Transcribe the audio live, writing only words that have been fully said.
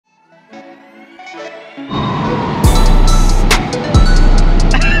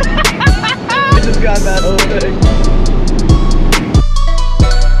That's sick.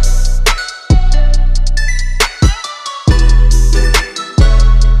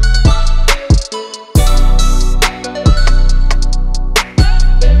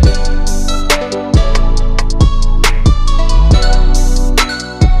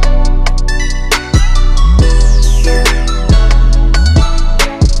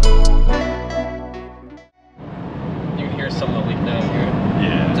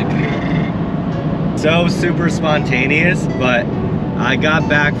 So super spontaneous, but I got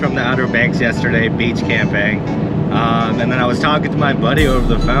back from the Outer Banks yesterday, beach camping, and then I was talking to my buddy over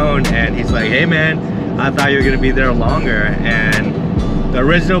the phone, and he's like, hey man, I thought you were gonna be there longer. And the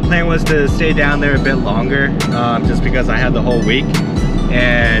original plan was to stay down there a bit longer, just because I had the whole week,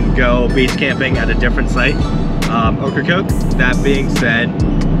 and go beach camping at a different site, Ocracoke. That being said,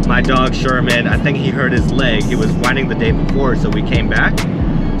 my dog Sherman, I think he hurt his leg. He was whining the day before, so we came back.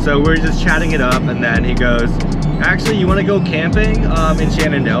 So we're just chatting it up, and then he goes, actually, you want to go camping in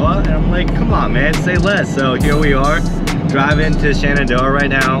Shenandoah? And I'm like, come on man, say less. So here we are, driving to Shenandoah right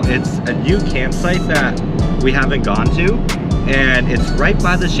now. It's a new campsite that we haven't gone to, and it's right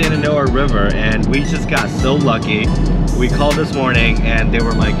by the Shenandoah River, and we just got so lucky. We called this morning and they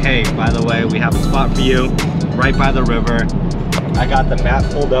were like, hey, by the way, we have a spot for you right by the river. I got the map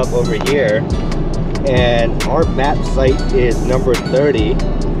pulled up over here, and our map site is number 30.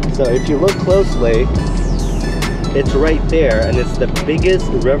 So if you look closely, it's right there, and it's the biggest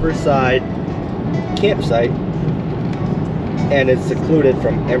riverside campsite, and it's secluded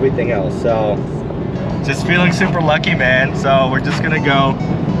from everything else. So just feeling super lucky, man. So we're just gonna go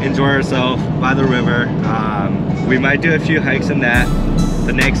enjoy ourselves by the river. We might do a few hikes in that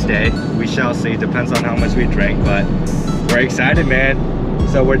the next day. We shall see, depends on how much we drink, but we're excited, man.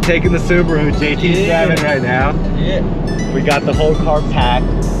 So we're taking the Subaru, JT's driving right now. Yeah. We got the whole car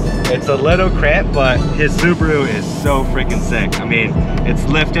packed. It's a little cramped, but his Subaru is so freaking sick. I mean, it's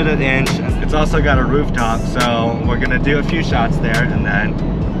lifted an inch. It's also got a rooftop, so we're gonna do a few shots there, and then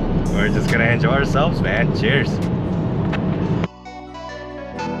we're just gonna enjoy ourselves, man. Cheers.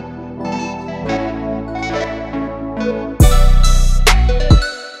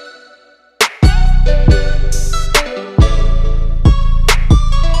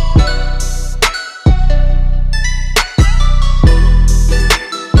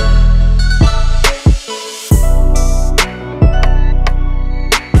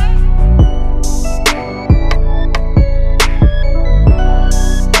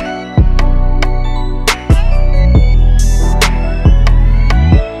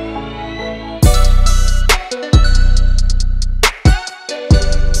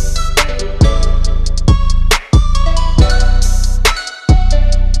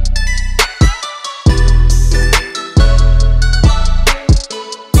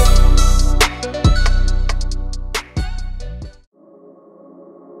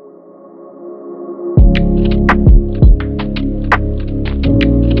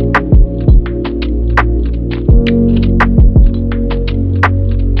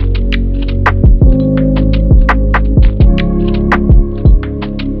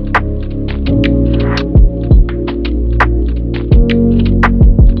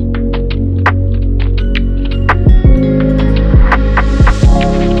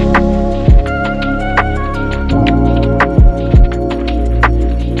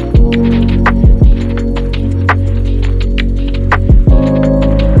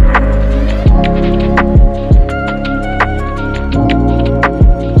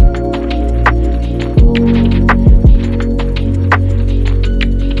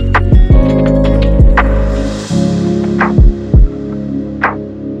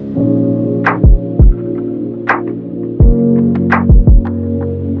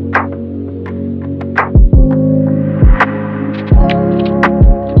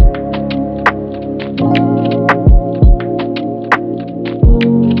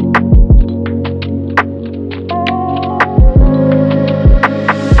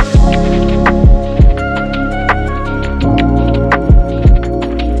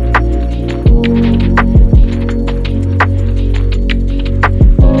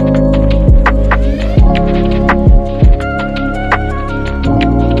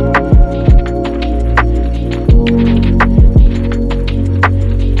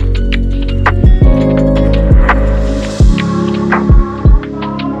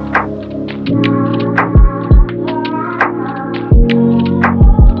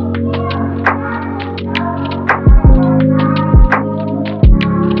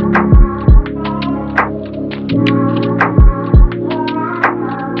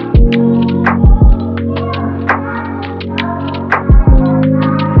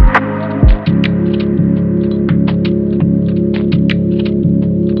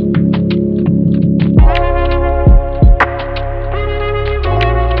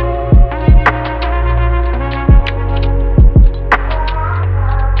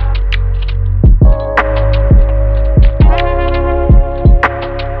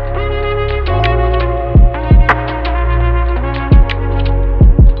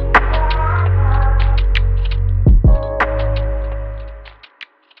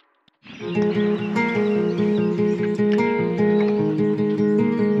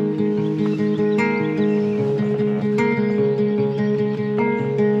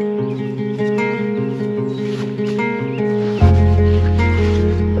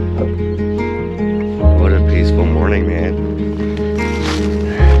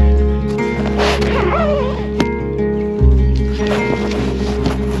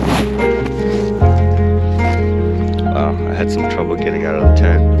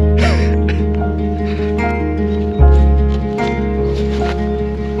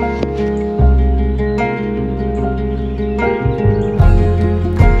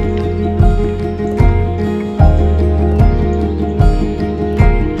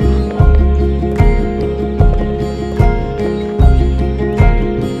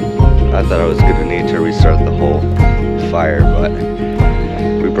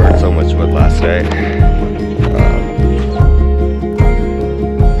 with last night.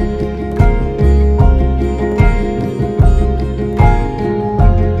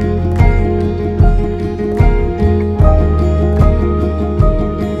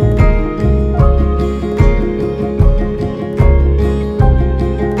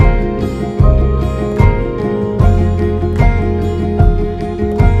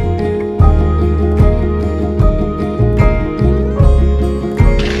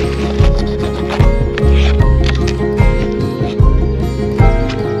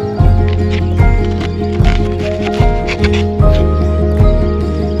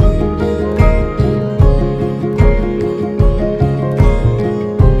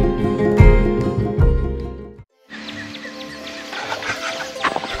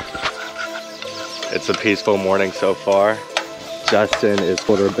 It's a peaceful morning so far. Justin is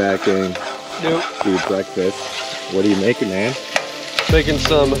quarterbacking the breakfast. What are you making, man? Making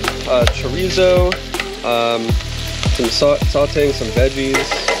some chorizo, sauteing some veggies.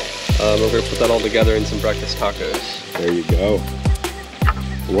 We're gonna put that all together in some breakfast tacos. There you go.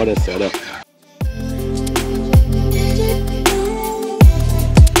 What a setup.